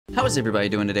How is everybody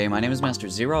doing today? My name is Master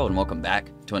Zero and welcome back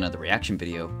to another reaction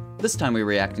video. This time we're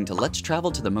reacting to Let's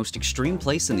Travel to the Most Extreme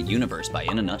Place in the Universe by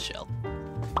In a Nutshell.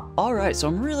 Alright, so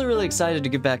I'm really excited to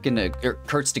get back into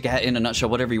Kurzgesagt, In a Nutshell,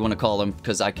 whatever you want to call him,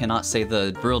 because I cannot say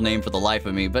the real name for the life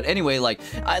of me. But anyway, like,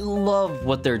 I love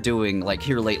what they're doing, like,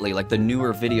 here lately, like, the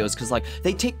newer videos, because, like,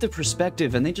 they take the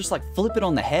perspective and they just, like, flip it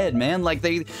on the head, man. Like,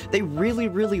 they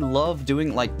really love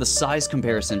doing, like, the size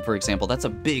comparison, for example. That's a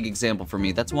big example for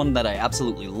me. That's one that I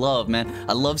absolutely love, man.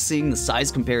 I love seeing the size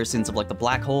comparisons of, like, the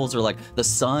black holes or, like, the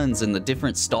suns and the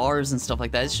different stars and stuff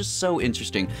like that. It's just so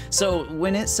interesting. So,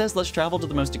 when it says, let's travel to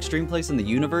the most extreme place in the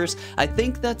universe, I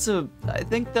think that's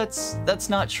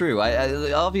not true.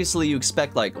 I obviously you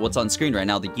expect like what's on screen right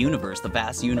now, the universe, the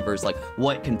vast universe, like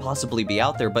what can possibly be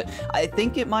out there, but I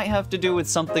think it might have to do with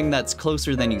something that's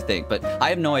closer than you think, but I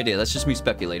have no idea. That's just me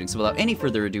speculating. So without any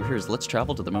further ado, here's Let's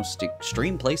Travel to the Most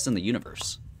Extreme Place in the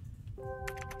Universe.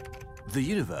 The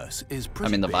universe is pretty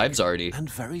I mean, the big vibe's already and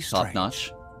very strange.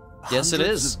 top-notch. Yes, it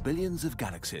is. Of billions of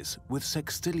galaxies with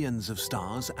sextillions of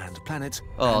stars and planets.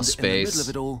 Oh, and space. In the middle of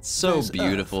it all, so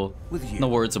beautiful. With you in the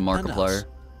words of Markiplier.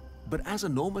 But as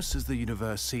enormous as the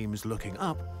universe seems looking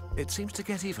up, it seems to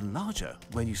get even larger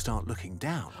when you start looking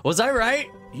down. Was I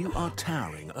right? You are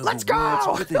towering over Let's go!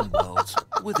 worlds within worlds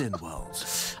within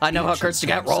worlds. I know how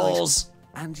Kurzgesagt rolls.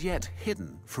 And yet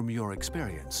hidden from your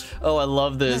experience. Oh, I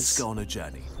love this. Let's go on a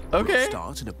journey. Okay. We'll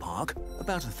start in a park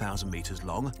about 1,000 meters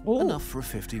long, Ooh. enough for a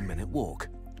 15-minute walk.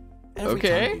 Every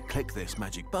time you click this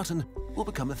magic button, we'll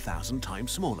become 1,000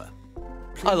 times smaller.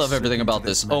 I love everything about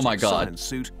this. Oh my god.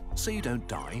 Suit so you don't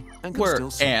die and can We're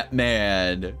still see.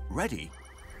 Ant-Man. Ready?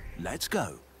 Let's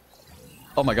go.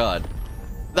 Oh my god.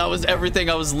 That was everything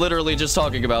I was literally just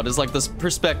talking about, is like this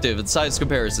perspective and size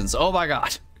comparisons. Oh my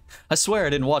god. I swear I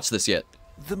didn't watch this yet.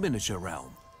 The miniature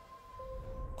realm.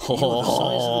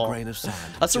 Oh, grain of sand,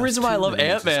 that's the reason why I love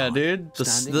Ant-Man, dude.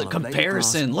 The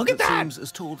comparison. Look at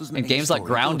that. And games like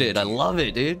Grounded, I love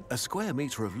it, dude. A square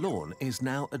meter of lawn is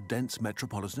now a dense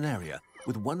metropolitan area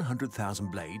with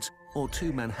 100,000 blades or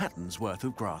 2 Manhattans worth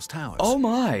of grass towers. Oh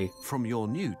my. From your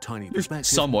new tiny perspective,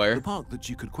 somewhere. The park that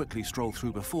you could quickly stroll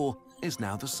through before is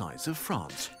now the size of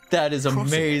France. That is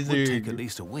amazing. Would take at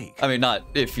least a week. I mean, not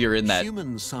if you're in that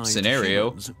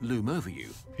scenario. Humans loom over you.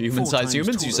 Human-sized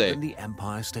humans, you say? Than the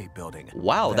Empire State Building.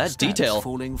 Wow, that detail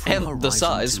and the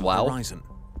size. Wow. Horizon.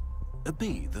 A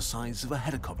bee the size of a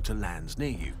helicopter lands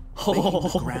near you, making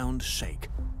the ground shake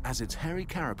as its hairy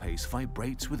carapace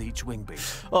vibrates with each wing beat.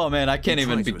 Oh man, I can't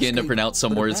even begin to pronounce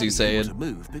some words he's saying. To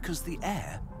move because the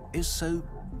air is so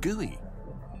gooey.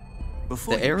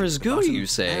 Before the air is gooey, you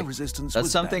say?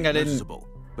 That's something I didn't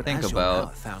think about.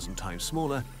 1,000 times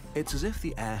smaller, it's as if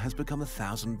the air has become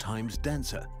 1,000 times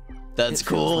denser. That's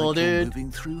cool, like dude.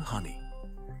 Moving through honey.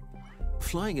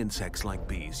 Flying insects like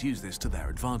bees use this to their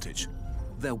advantage.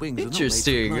 Their wings are not made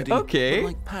for gliding, but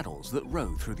like paddles that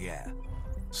row through the air.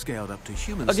 Scaled up to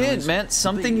human Again, size, man,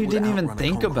 something you didn't even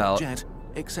think about. Jet,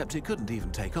 except it couldn't even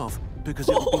take off because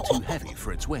it would be too heavy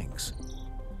for its wings.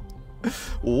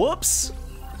 Whoops.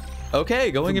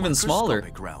 Okay, going even smaller.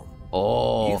 Realm.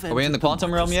 Oh, are we in the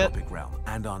quantum realm yet? Realm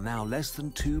and are now less than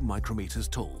 2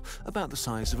 micrometers tall, about the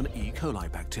size of an E.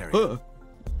 coli bacteria.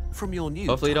 From your new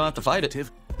hopefully you don't have to fight it.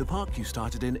 The park you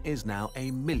started in is now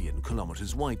 1,000,000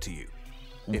 kilometers wide to you.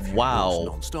 If you wow.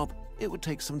 non-stop, it would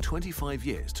take some 25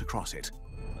 years to cross it.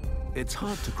 It's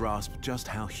hard to grasp just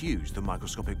how huge the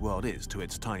microscopic world is to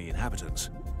its tiny inhabitants.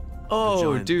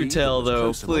 Oh, do tell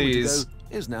though, please.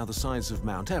 Is now the size of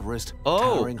Mount Everest,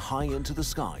 towering high into the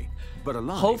sky, but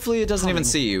alive. Hopefully it doesn't even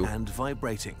see you. And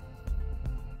vibrating.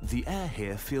 The air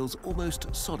here feels almost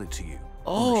solid to you.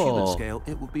 Oh. On a human scale,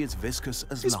 it would be as viscous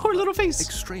as his lava. poor little face.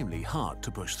 Extremely hard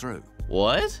to push through.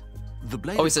 What? The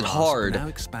blade he said hard. Now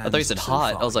I thought he said so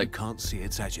hot. I was like, you can't see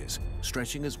its edges,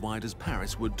 stretching as wide as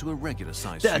Paris would to a regular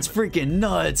size. That's freaking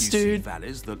nuts, dude.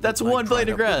 That's one blade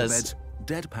of grass.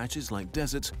 Dead patches like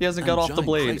deserts. He hasn't got off the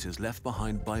blade. Craters left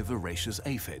behind by voracious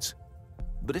aphids.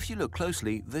 But if you look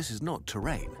closely, this is not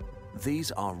terrain.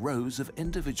 These are rows of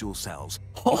individual cells,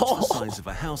 each the size of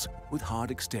a house with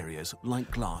hard exteriors like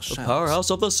glass shells. The powerhouse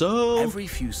of the cell. Every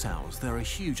few cells, there are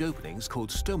huge openings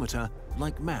called stomata,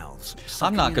 like mouths.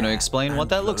 I'm not going to explain what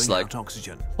that looks like.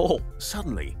 Oxygen. Oh.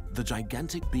 Suddenly, the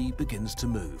gigantic bee begins to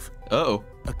move. Oh.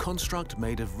 A construct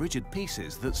made of rigid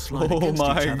pieces that slide against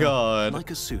each other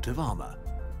like a suit of armor.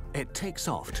 It takes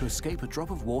off to escape a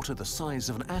drop of water the size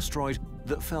of an asteroid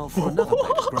that fell for another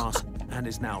blade of grass and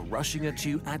is now rushing at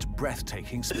you at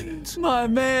breathtaking speeds. My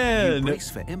man! You brace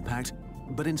for impact,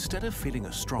 but instead of feeling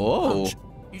a strong punch,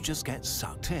 you just get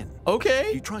sucked in.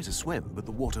 Okay. You try to swim, but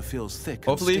the water feels thick.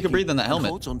 Hopefully you can breathe in that helmet. It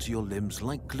holds onto your limbs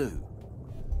like glue.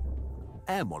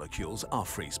 Air molecules are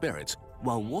free spirits,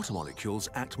 while water molecules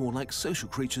act more like social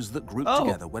creatures that group Oh,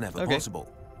 together whenever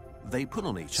possible. They pull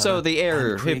on each So other the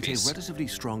air and create hippies. a relatively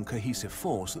strong cohesive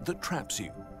force that traps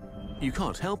you. You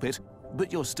can't help it,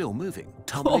 but you're still moving,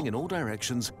 tumbling in all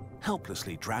directions,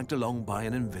 helplessly dragged along by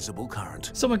an invisible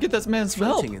current. Someone get this man's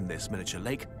help. Floating in this miniature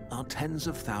lake are tens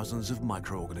of thousands of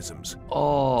microorganisms.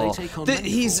 Oh, They take on many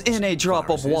he's forms. in a drop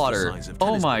of Viruses the water. size of Oh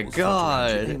tennis my balls flutter around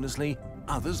you god. aimlessly.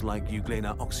 Others, like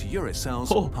Euglena oxyuris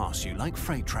cells, pass you like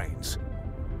freight trains.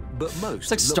 But most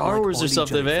It's like look Star Wars or oily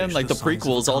something, man. jellyfish like the size of a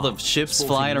prequels, all the car, ships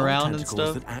sporting flying long around and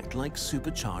tentacles stuff. that act like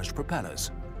supercharged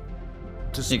propellers.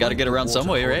 You gotta get around some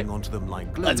way, right? Holding onto them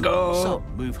like glue, Let's go.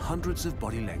 Some move hundreds of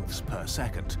body lengths per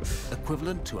second,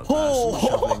 equivalent to a Oh. person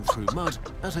shoveling through mud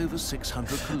at over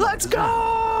 600 kilometers Let's an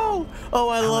hour. go! Oh,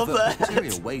 I love However, that.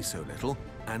 Bacteria weigh so little,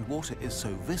 and water is so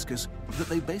viscous that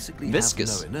they basically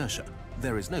Viscous? have no inertia.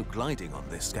 There is no gliding on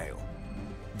this scale.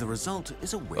 The result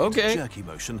is a weird, Okay. jerky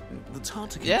motion that's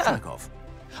hard to keep Yeah. track of.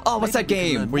 Oh, what's that Maybe we can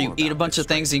game learn where you more eat a about bunch this of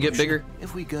things and you get strange bigger? motion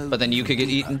if we go But then you even could get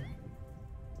deeper. eaten?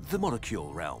 The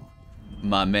molecule realm.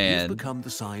 My You've man. become the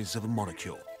size of a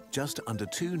molecule, just under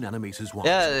 2 nanometers wide.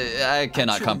 Yeah, I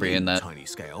cannot At your comprehend new that. tiny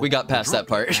scale, We got the past that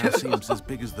droplet part. now seems as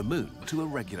big as the moon to a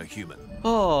regular human. The blade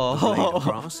Oh, of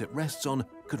grass it rests on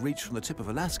could reach from the tip of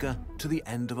Alaska to the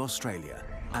end of Australia,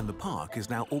 and the park is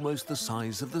now almost the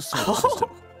size of the solar system.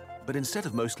 But instead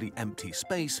of mostly empty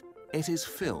space, it is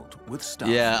filled with stuff.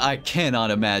 yeah, I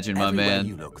cannot imagine, my Everywhere man.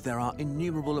 you look, there are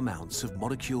innumerable amounts of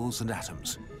molecules and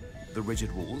atoms. The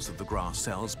rigid walls of the grass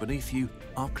cells beneath you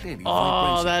are clearly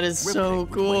vibrating, that is so rippling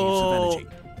with waves cool. of energy.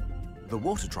 The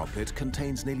water droplet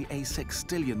contains nearly a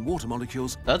sextillion water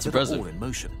molecules That's that are impressive. all in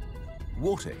motion.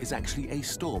 Water is actually a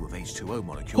storm of H2O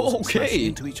molecules Okay. smashing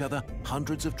into each other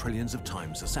hundreds of trillions of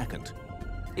times a second.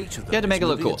 Each of them You had to make is it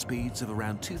look moving cool. at speeds of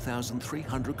around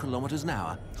 2,300 kilometers an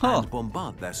hour Huh. and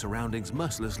bombard their surroundings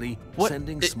mercilessly, What?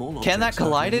 sending It- small can that objects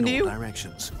collide hurtling in into all you?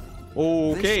 directions.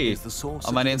 Okay. This is the source I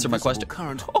of might the answer my invisible question.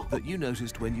 current that you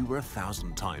noticed when you were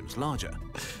 1,000 times larger.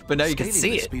 But now you can Scaling see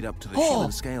this it. speed up to the Oh.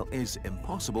 human scale is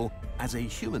impossible, as a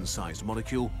human-sized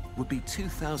molecule would be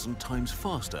 2,000 times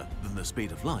faster than the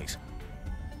speed of light.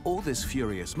 All this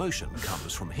furious motion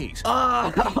comes from heat.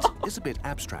 And heat is a bit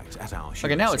abstract at our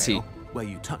human now it's scale, heat. where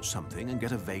you touch something and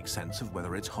get a vague sense of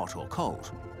whether it's hot or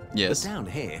cold. Yes. But down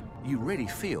here, you really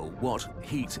feel what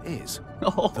heat is.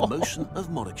 Oh. The motion of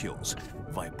molecules,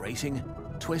 vibrating,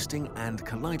 twisting, and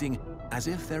colliding as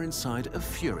if they're inside a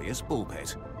furious ball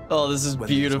pit. Oh, this is When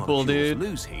these beautiful, molecules dude.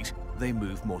 lose heat, they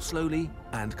move more slowly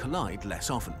and collide less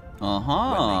often.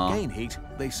 Uh-huh. When they gain heat,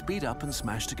 they speed up and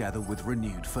smash together with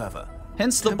renewed fervor.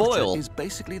 Hence the Temperature boil. is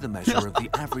basically the measure of the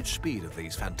average speed of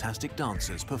these fantastic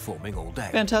dancers performing all day.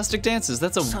 Fantastic dances.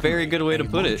 That's a Suddenly, very good way to a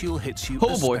put it. molecule hits you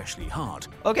Oh, boy. especially hard.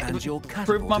 Okay, and you're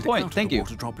proved my catapulted point. out of Thank the you.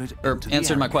 water droplet Or into the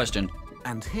answered air my again. question.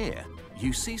 And here,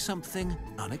 you see something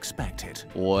unexpected.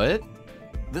 What?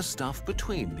 The stuff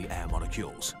between the air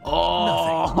molecules.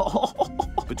 Oh.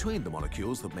 Between the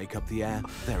molecules that make up the air,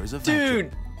 there is a vacuum.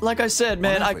 Dude, like I said,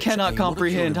 man, On I average, cannot a molecule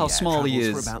comprehend in the how air small he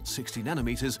travels is. For about 60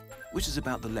 nanometers, which is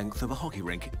about the length of a hockey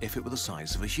rink if it were the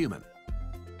size of a human.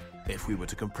 If we were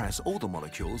to compress all the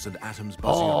molecules and atoms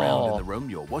buzzing around in the room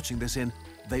you're watching this in,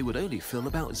 they would only fill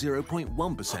about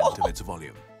 0.1% of its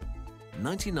volume.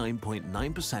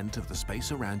 99.9% of the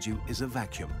space around you is a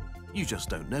vacuum. You just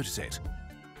don't notice it.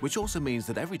 Which also means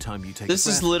that every time you take This a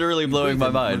is breath, literally you blowing breathe my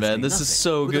in mind, man. mostly This is nothing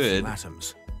so with a few good.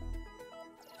 atoms.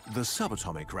 The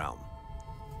subatomic realm.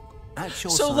 At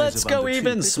your So size let's of go under 2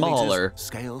 even picoliters, smaller.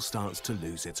 Scale starts to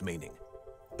lose its meaning.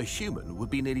 A human would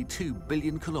be nearly 2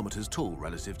 billion kilometers tall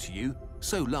relative to you,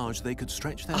 so large they could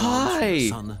stretch their arms from the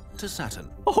sun to Saturn.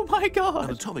 Oh my An god.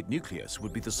 atomic nucleus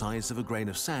would be the size of a grain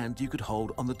of sand you could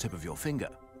hold on the tip of your finger.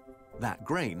 That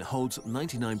grain holds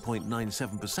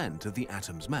 99.97% of the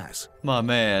atom's mass. My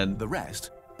man. The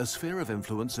rest, a sphere of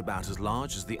influence about as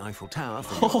large as the Eiffel Tower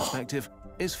from your perspective,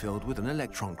 is filled with an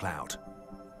electron cloud.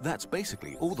 That's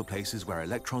basically all the places where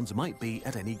electrons might be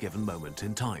at any given moment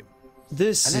in time.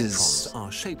 This Electrons is are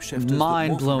shapeshifters that morph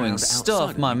mind-blowing around stuff,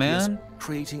 outside a my nucleus, man.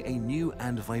 creating a new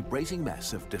and vibrating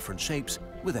mess of different shapes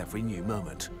with every new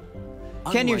moment.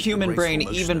 Can your Unlike the human graceful brain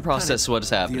motion even of process planets, what's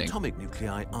happening? The atomic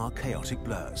nuclei are chaotic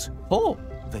blurs. Oh.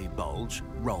 They bulge,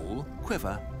 roll,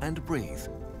 quiver, and breathe.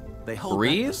 They hold back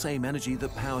Breathe? the same energy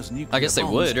that powers nuclear I guess they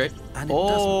bombs, would, right? And it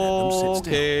doesn't let them sit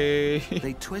Okay. still.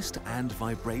 They twist and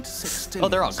vibrate 6 Oh,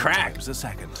 they're on crack. times a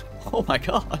second. Oh my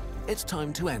god. It's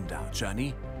time to end our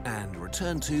journey and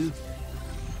return to...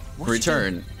 What you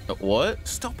Return. doing? What?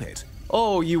 Stop it.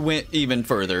 Oh, you went even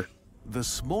further. The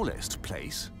smallest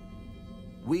place.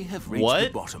 We have reached What? the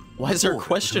bottom. Why is there a border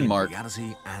question between mark?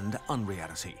 Reality and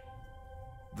unreality.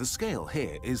 The scale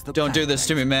here is the Don't do this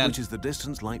to me, man. Which is the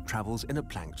distance light travels in a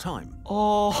Planck time.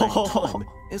 Oh. Planck time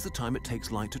is the time it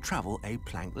takes light to travel a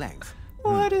Planck length.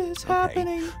 What is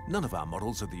happening? None of our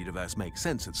models of the universe make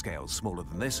sense at scales smaller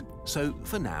than this, so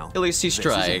for now, at least he's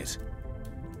tried.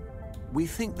 We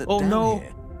think that down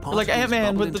here, like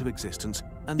Ant-Man with into existence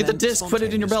and get the disc, put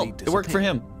it in your belt. It worked for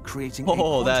him. Creating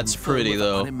that's pretty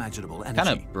though. Unimaginable energy. Kind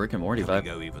of Rick and Morty vibe.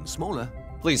 Go even smaller.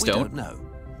 Please don't. know.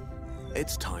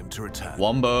 It's time to return.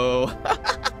 Wumbo.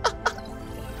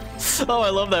 Oh, I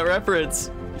love that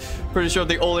reference. Pretty sure I'm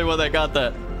the only one that got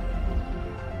that.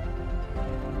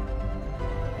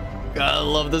 God, I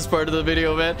love this part of the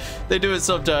video, man. They do it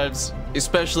sometimes,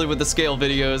 especially with the scale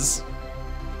videos.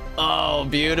 Oh,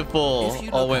 beautiful.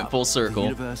 All went full circle. The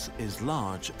universe is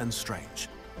large and strange.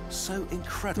 So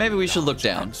incredibly Maybe we should look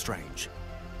down. And strange.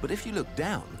 But if you look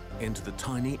down into the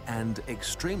tiny and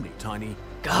extremely tiny,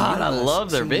 God, I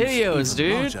love their videos,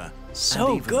 dude.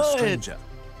 So good. Stranger.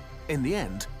 In the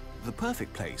end, the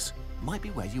perfect place might be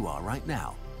where you are right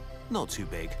now. Not too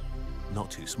big, not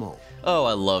too small. Oh,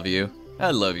 I love you.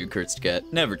 I love you,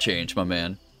 Kurzgesagt. Never change, my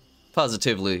man.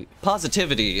 Positivity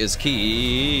is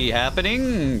key.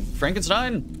 Happening.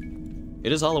 Frankenstein.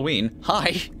 It is Halloween.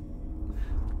 Hi.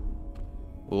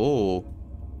 Oh.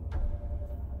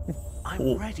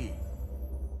 I'm ready.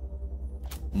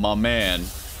 My man.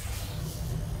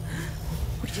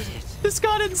 We did it. This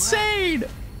got insane.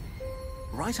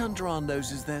 Right under our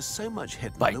noses, there's so much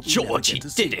hidden By that we George, never get he to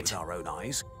see did it. with our own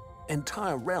eyes.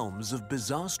 Entire realms of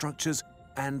bizarre structures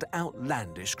and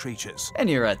outlandish creatures. And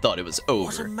here I thought it was over.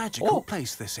 What a magical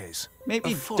place this is.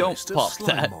 Maybe a forest don't pop of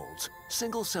slime that. molds,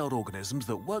 single-celled organisms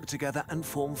that work together and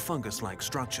form fungus-like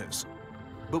structures.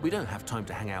 But we don't have time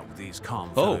to hang out with these calm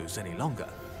fellows any longer.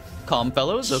 Calm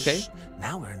fellows, okay.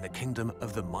 Now we're in the kingdom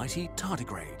of the mighty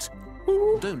tardigrades.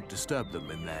 Don't disturb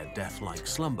them in their death-like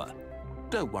slumber.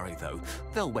 Don't worry though,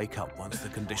 they'll wake up once the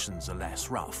conditions are less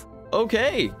rough.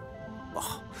 Okay.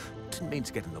 Oh, didn't mean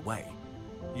to get in the way.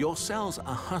 Your cells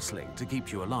are hustling to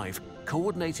keep you alive,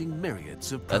 coordinating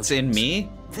myriads of proteins. That's in me?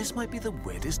 This might be the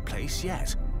weirdest place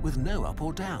yet, with no up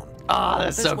or down. Ah,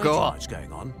 that's so cool. There's way too much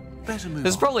going on. Better move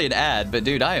There's on. probably an ad, but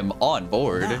dude, I am on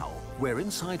board. Now, we're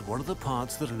inside one of the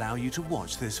parts that allow you to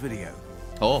watch this video.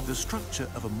 Oh. The structure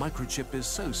of a microchip is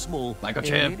so small,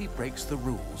 Microchip. it really breaks the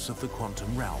rules of the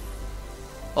quantum realm.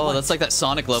 Oh, that's like that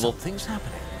Sonic level. Something's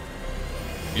happening.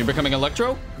 You're becoming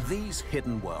Electro? These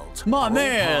hidden worlds My are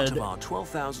man. all part of our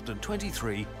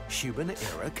 12,023 human era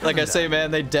calendar. Like I say,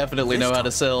 man, they definitely know how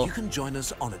to sell. You can join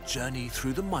us on a journey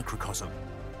through the microcosm.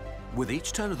 With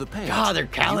each turn of the page, God, their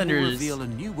calendars. you will reveal a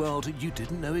new world you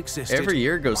didn't know existed. Every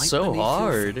year goes right so beneath your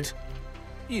hard. feet.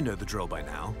 You know the drill by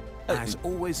now. As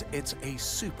always, it's a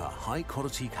super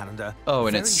high-quality calendar. Oh,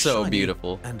 and it's very so shiny,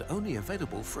 beautiful. and only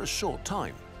available for a short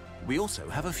time. We also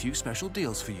have a few special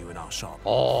deals for you in our shop.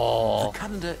 Oh. The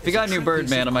calendar If you got a new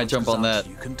Birdman, I might jump on that.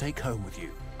 You can take home with you.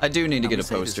 I do need to get a We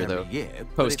say this poster, though. every year, but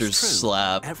it's Posters true.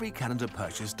 slap. Every calendar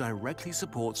purchase directly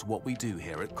supports what we do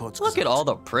here at Kurzgesagt. Look at all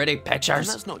the pretty And pictures.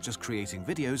 that's not just creating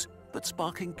videos, but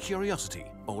sparking curiosity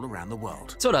all around the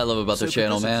world. That's what I love about the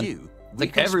channel, because of man. you, It's we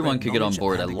like can everyone spread could get on knowledge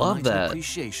board. I and love ignite that.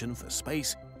 appreciation for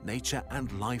space, nature,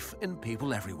 and life in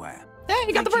people everywhere. Hey,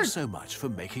 you got the Thank you bird. so much for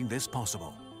making this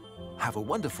possible. Have a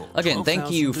wonderful Again, thank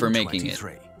you for making it.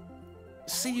 12,023.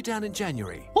 See you down in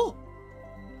January. Oh,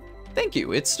 thank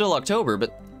you. It's still October,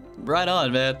 but right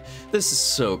on, man. This is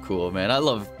so cool, man. I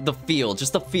love the feel,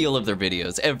 just the feel of their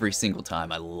videos every single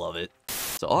time. I love it.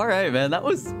 So, all right, man, that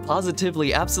was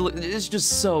positively, absolutely, it's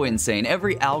just so insane.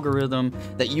 Every algorithm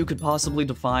that you could possibly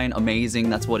define, amazing,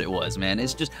 that's what it was, man.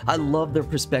 It's just, I love their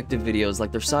perspective videos,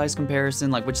 like their size comparison,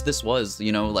 like which this was,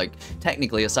 you know, like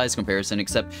technically a size comparison,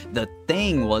 except the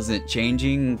thing wasn't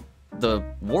changing, the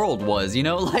world was, you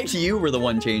know, like you were the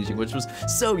one changing, which was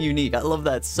so unique. I love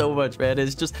that so much, man.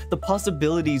 It's just the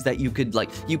possibilities that you could, like,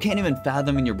 you can't even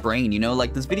fathom in your brain, you know,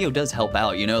 like this video does help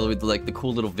out, you know, with like the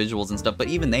cool little visuals and stuff, but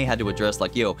even they had to address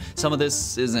like, yo, some of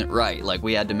this isn't right. Like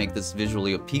we had to make this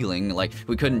visually appealing. Like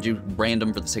we couldn't do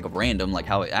random for the sake of random, like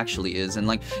how it actually is. And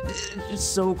like, it's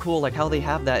just so cool, like how they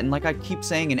have that. And like I keep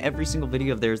saying in every single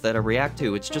video of theirs that I react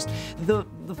to, it's just the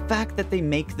fact that they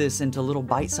make this into little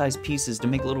bite-sized pieces to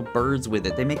make little birds with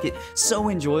it. They make it so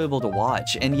enjoyable to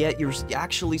watch, and yet you're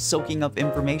actually soaking up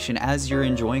information as you're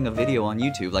enjoying a video on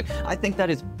YouTube. Like, I think that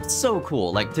is so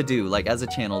cool, like, to do, like, as a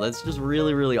channel. That's just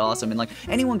really, really awesome, and like,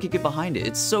 anyone could get behind it.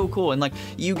 It's so cool, and like,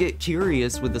 you get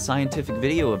curious with the scientific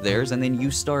video of theirs, and then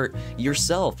you start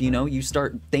yourself, you know, you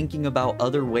start thinking about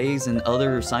other ways and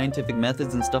other scientific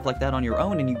methods and stuff like that on your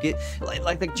own, and you get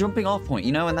like the jumping off point,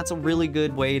 you know, and that's a really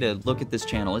good way to look at this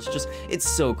channel. It's just, it's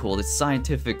so cool. It's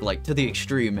scientific, like, to the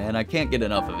extreme, man. I can't get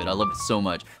enough of it. I love it so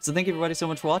much. So thank you everybody so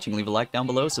much for watching. Leave a like down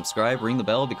below, subscribe, ring the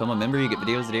bell, become a member. You get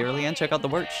videos a day early, and check out the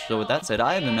merch. So with that said,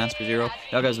 I have been Master Zero.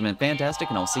 Y'all guys have been fantastic,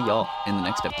 and I'll see y'all in the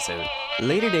next episode.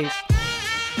 Later days.